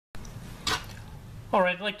All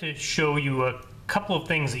right, I'd like to show you a couple of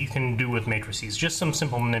things that you can do with matrices, just some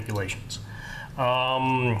simple manipulations.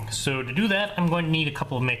 So to do that, I'm going to need a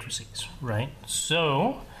couple of matrices, right?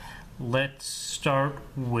 So let's start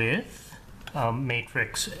with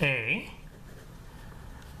matrix A.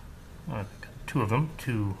 I've got two of them,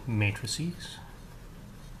 two matrices.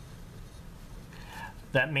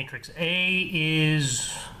 That matrix A is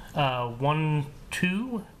 1,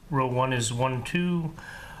 2. Row 1 is 1, 2.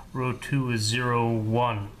 Row 2 is 0,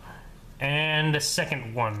 1. And the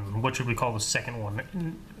second one, what should we call the second one?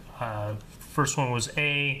 First one was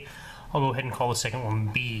A. I'll go ahead and call the second one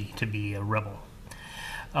B to be a rebel.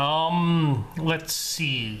 Let's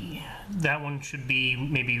see. That one should be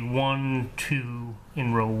maybe 1, 2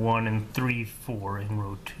 in row 1 and 3, 4 in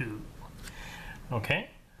row 2. Okay?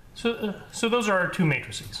 So those are our two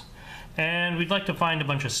matrices. And we'd like to find a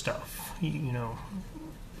bunch of stuff, you know.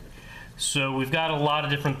 So we've got a lot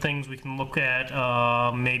of different things we can look at.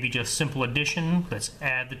 Maybe just simple addition. Let's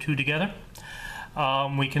add the two together.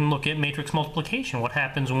 We can look at matrix multiplication. What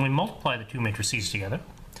happens when we multiply the two matrices together?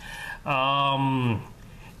 And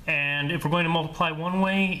if we're going to multiply one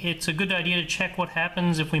way, it's a good idea to check what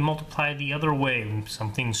happens if we multiply the other way.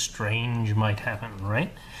 Something strange might happen,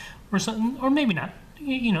 right? Or something, or maybe not.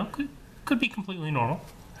 You know, could be completely normal.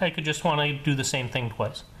 I could just want to do the same thing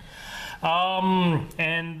twice.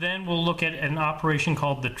 And then we'll look at an operation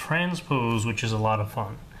called the transpose, which is a lot of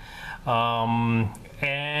fun.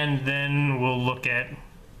 And then we'll look at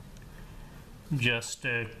just,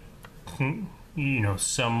 you know,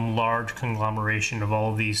 some large conglomeration of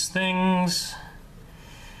all these things.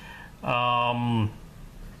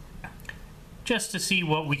 Just to see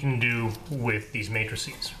what we can do with these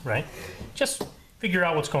matrices, right? Just figure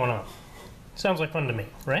out what's going on. Sounds like fun to me,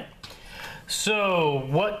 right? So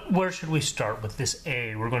where should we start with this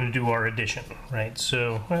A? We're going to do our addition, right?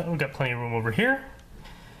 So well, we've got plenty of room over here.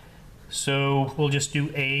 So we'll just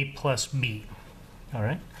do A plus B, all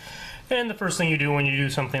right? And the first thing you do when you do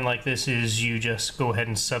something like this is you just go ahead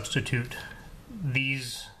and substitute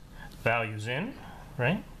these values in,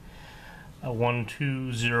 right? 1,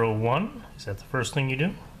 2, 0, 1. Is that the first thing you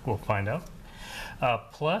do? We'll find out.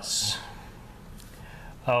 Plus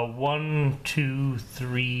 1, 2,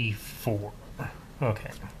 3, 4.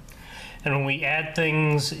 Okay. And when we add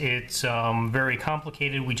things, it's very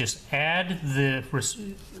complicated. We just add when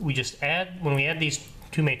we add these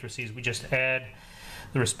two matrices, we just add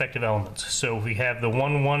the respective elements. So we have the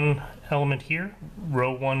 1, 1 element here,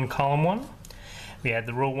 row 1, column 1. We add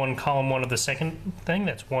the row 1, column 1 of the second thing.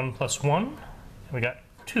 That's 1 plus 1. And we got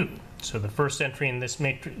 2. So the first entry in this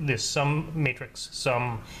matrix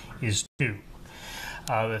sum is 2.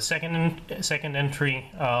 The second entry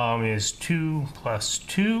is 2 plus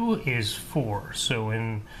 2 is 4. So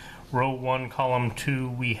in row 1, column 2,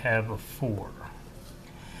 we have a 4.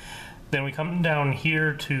 Then we come down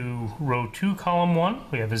here to row 2, column 1.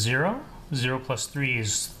 We have a 0. 0 plus 3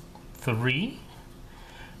 is 3.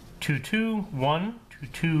 2, 2, 1. 2,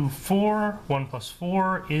 2, 4. 1 plus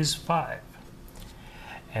 4 is 5.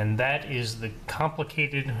 And that is the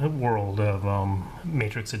complicated world of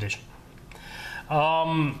matrix addition.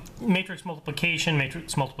 Matrix multiplication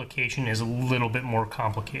is a little bit more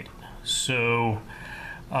complicated. So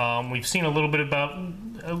we've seen a little bit of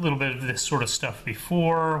this sort of stuff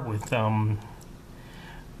before with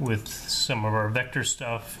some of our vector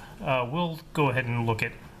stuff. We'll go ahead and look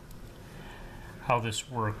at how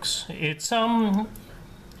this works. It's not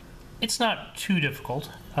too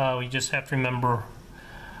difficult. You just have to remember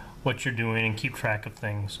what you're doing and keep track of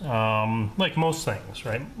things. Like most things,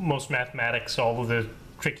 right? Most mathematics, all of the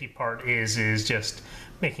tricky part is just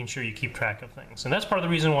making sure you keep track of things. And that's part of the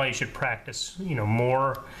reason why you should practice, you know,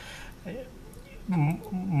 more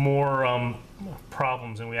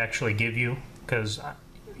problems than we actually give you, because,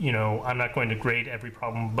 you know, I'm not going to grade every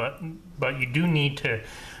problem, but you do need to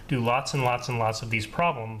do lots and lots and lots of these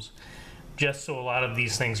problems, just so a lot of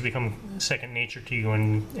these things become second nature to you,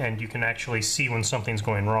 and you can actually see when something's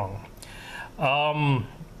going wrong.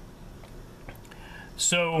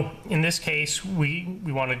 So in this case, we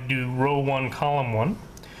want to do row 1, column 1.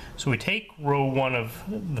 So we take row 1 of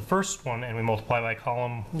the first one and we multiply by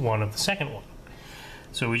column 1 of the second one.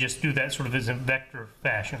 So we just do that sort of as a vector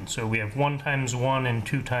fashion. So we have 1 times 1 and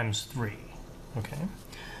 2 times 3. Okay.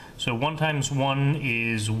 So 1 times 1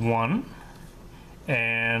 is 1.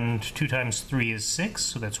 And 2 times 3 is 6,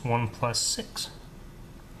 so that's 1 plus 6.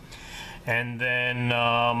 And then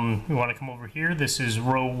we want to come over here. This is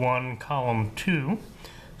row 1, column 2.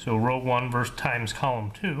 So row 1 times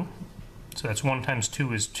column 2. So that's 1 times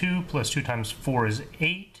 2 is 2, plus 2 times 4 is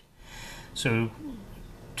 8. So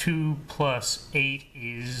 2 plus 8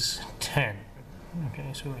 is 10.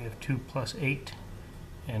 Okay, so we have 2 plus 8.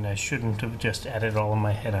 And I shouldn't have just added it all in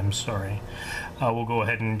my head, I'm sorry. We'll go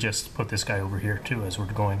ahead and just put this guy over here too as we're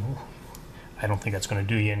going. I don't think that's going to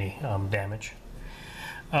do you any damage.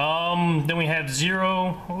 Then we have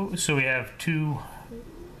 0, so we have 2,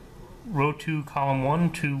 row 2, column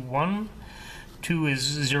 1, 2, 1. 2 is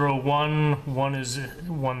 0, 1, 1 is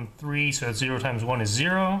 1, 3, so that's 0 times 1 is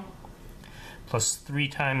 0. Plus 3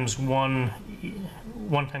 times 1,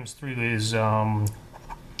 1 times 3 is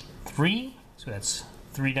 3, so that's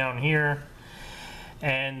 3 down here.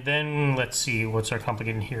 And then let's see, what's our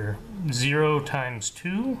complicated here? 0 times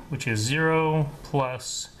 2, which is 0,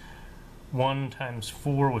 plus 1 times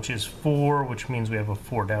 4, which is 4, which means we have a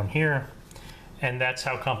 4 down here. And that's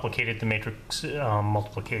how complicated the matrix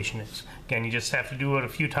multiplication is. Again, you just have to do it a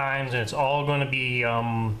few times, and it's all going to be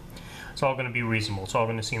reasonable. It's all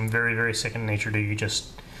going to seem very, very second nature to you.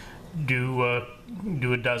 Just do a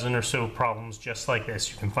dozen or so problems just like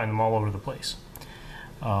this. You can find them all over the place.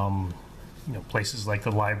 You know, places like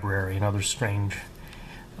the library and other strange,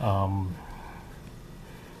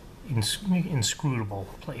 inscrutable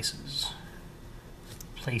places.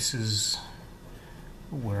 Places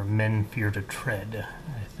where men fear to tread,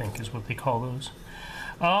 I think is what they call those.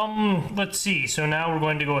 Let's see, so now we're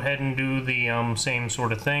going to go ahead and do the same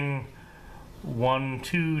sort of thing. 1,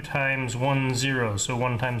 2 times 1, 0. So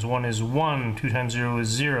 1 times 1 is 1, 2 times 0 is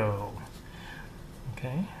 0.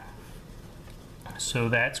 Okay. So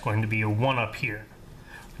that's going to be a 1 up here.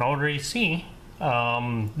 You can already see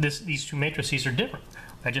these two matrices are different.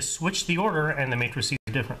 I just switched the order and the matrices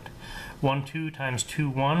are different. 1, 2 times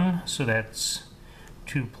 2, 1, so that's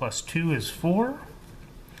 2 plus 2 is 4.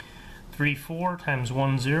 3, 4 times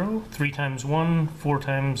 1, 0. 3 times 1, 4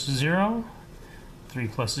 times 0. 3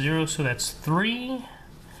 plus 0, so that's 3.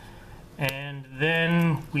 And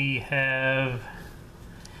then we have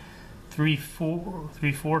 3,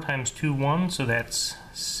 4 times 2, 1, so that's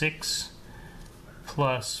 6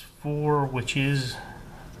 plus 4, which is,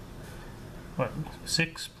 what,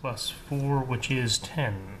 6 plus 4, which is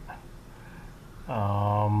 10.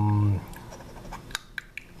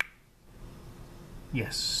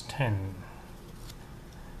 Yes, 10.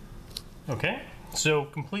 Okay, so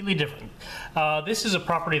completely different. This is a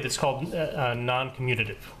property that's called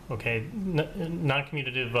non-commutative. Okay,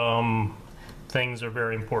 non-commutative things are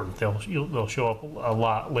very important. They'll show up a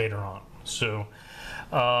lot later on. So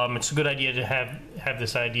it's a good idea to have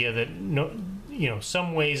this idea that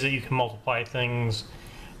some ways that you can multiply things,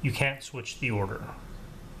 you can't switch the order.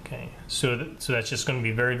 Okay, so that's just going to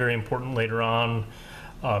be very, very important later on.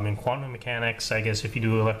 In quantum mechanics, I guess if you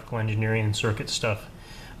do electrical engineering and circuit stuff,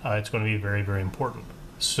 it's going to be very, very important.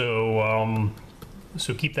 So,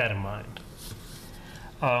 so keep that in mind.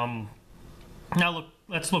 Now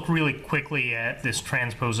let's look really quickly at this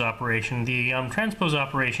transpose operation. The transpose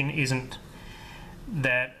operation isn't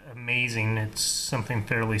that amazing. It's something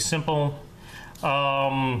fairly simple.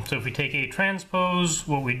 So if we take a transpose,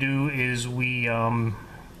 what we do is we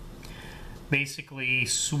basically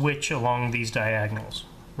switch along these diagonals,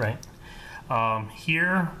 right?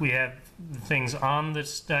 Here we have things on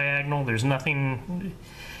this diagonal. There's nothing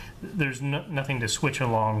to switch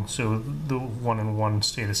along, so the 1 and 1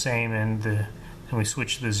 stay the same, and we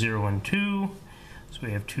switch to the 0 and 2, so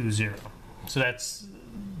we have 2, 0. So that's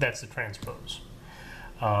the transpose.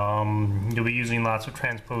 You'll be using lots of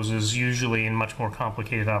transposes, usually in much more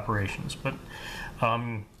complicated operations, but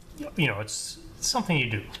it's something you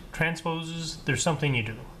do. Transposes, there's something you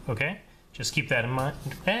do, okay? Just keep that in mind.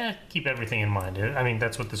 Keep everything in mind. I mean,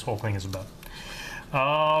 that's what this whole thing is about.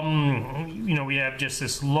 We have just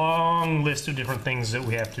this long list of different things that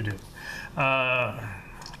we have to do. I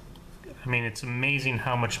mean, it's amazing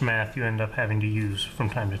how much math you end up having to use from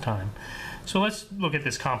time to time. So let's look at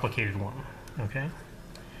this complicated one, okay?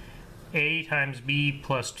 A times B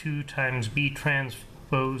plus 2 times B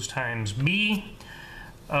transpose times B.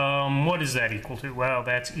 What is that equal to? Well,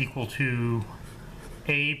 that's equal to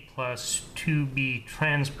A plus 2B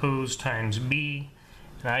transpose times B.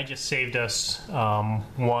 And I just saved us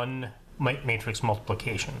one matrix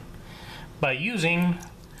multiplication by using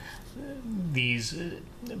this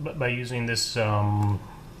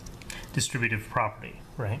distributive property,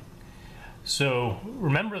 right? So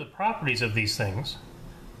remember the properties of these things,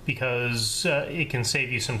 because it can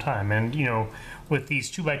save you some time. And with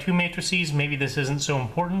these 2x2 matrices, maybe this isn't so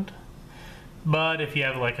important, but if you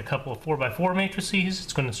have like a couple of 4x4 matrices,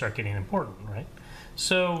 it's going to start getting important, right?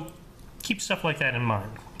 So keep stuff like that in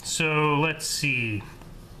mind. So let's see.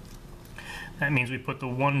 That means we put the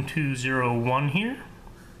 1, 2, 0, 1 here.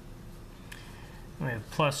 We have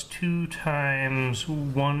plus 2 times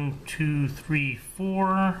 1, 2, 3,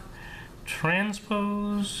 4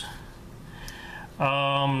 transpose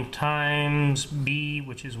times B,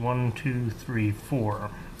 which is 1, 2, 3,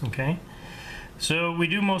 4. Okay, so we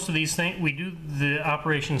do most of these things. We do the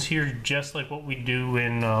operations here just like what we do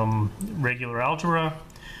in regular algebra.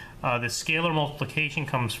 The scalar multiplication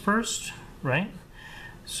comes first, right?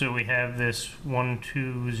 So we have this 1,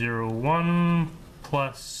 2, 0, 1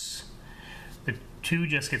 plus the 2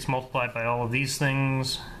 just gets multiplied by all of these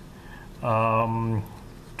things. 2,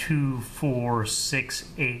 4, 6,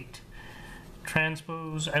 8.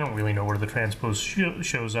 Transpose, I don't really know where the transpose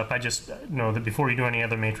shows up. I just know that before you do any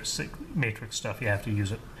other matrix stuff, you have to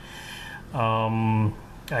use it. It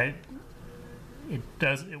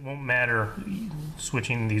won't matter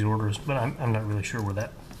switching these orders, but I'm not really sure where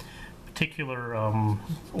that particular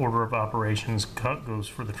order of operations goes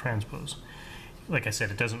for the transpose. Like I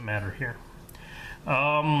said, it doesn't matter here.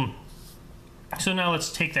 So now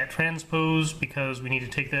let's take that transpose, because we need to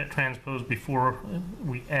take that transpose before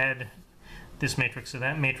we add this matrix to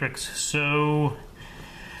that matrix. So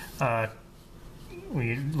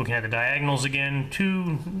we're looking at the diagonals again.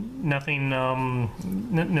 2, nothing,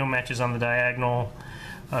 no matches on the diagonal.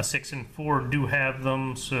 6 and 4 do have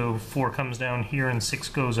them, so 4 comes down here and 6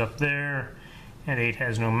 goes up there, and 8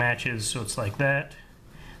 has no matches, so it's like that.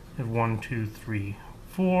 We have 1, 2, 3,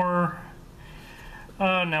 4.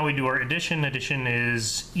 Now we do our addition. Addition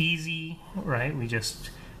is easy, right? We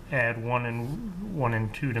just add 1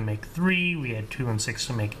 and 2 to make 3. We add 2 and 6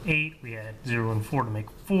 to make 8. We add 0 and 4 to make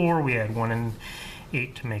 4. We add 1 and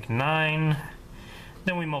 8 to make 9.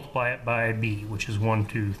 Then we multiply it by b, which is 1,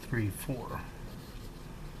 2, 3, 4.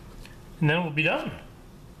 And then we'll be done.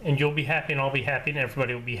 And you'll be happy, and I'll be happy, and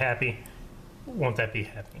everybody will be happy. Won't that be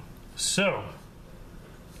happy? So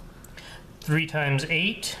 3 times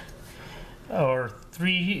 8, or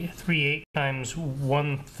 3, 8 times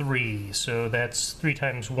 1, 3. So that's 3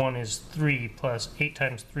 times 1 is 3 plus 8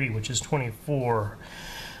 times 3, which is 24.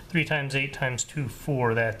 3 times 8 times 2,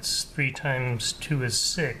 4. That's 3 times 2 is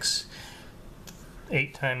 6.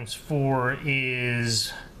 8 times 4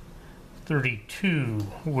 is 32.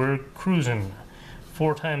 We're cruising.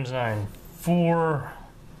 4 times 9, 4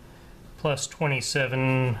 plus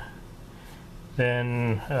 27.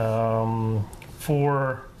 Then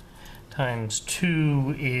 4 times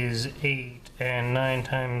 2 is 8, and 9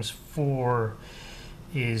 times 4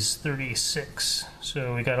 is 36.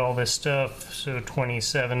 So we got all this stuff. So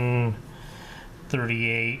 27,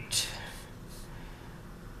 38,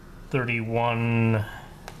 31,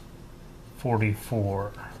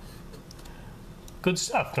 44. Good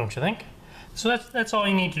stuff, don't you think? So that's all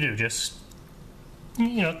you need to do. Just,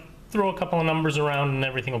 throw a couple of numbers around and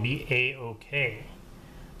everything will be a-okay.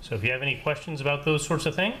 So if you have any questions about those sorts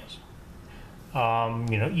of things, you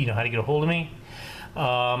know how to get a hold of me.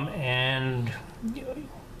 And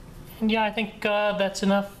yeah, I think that's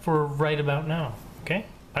enough for right about now. Okay,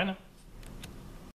 bye now.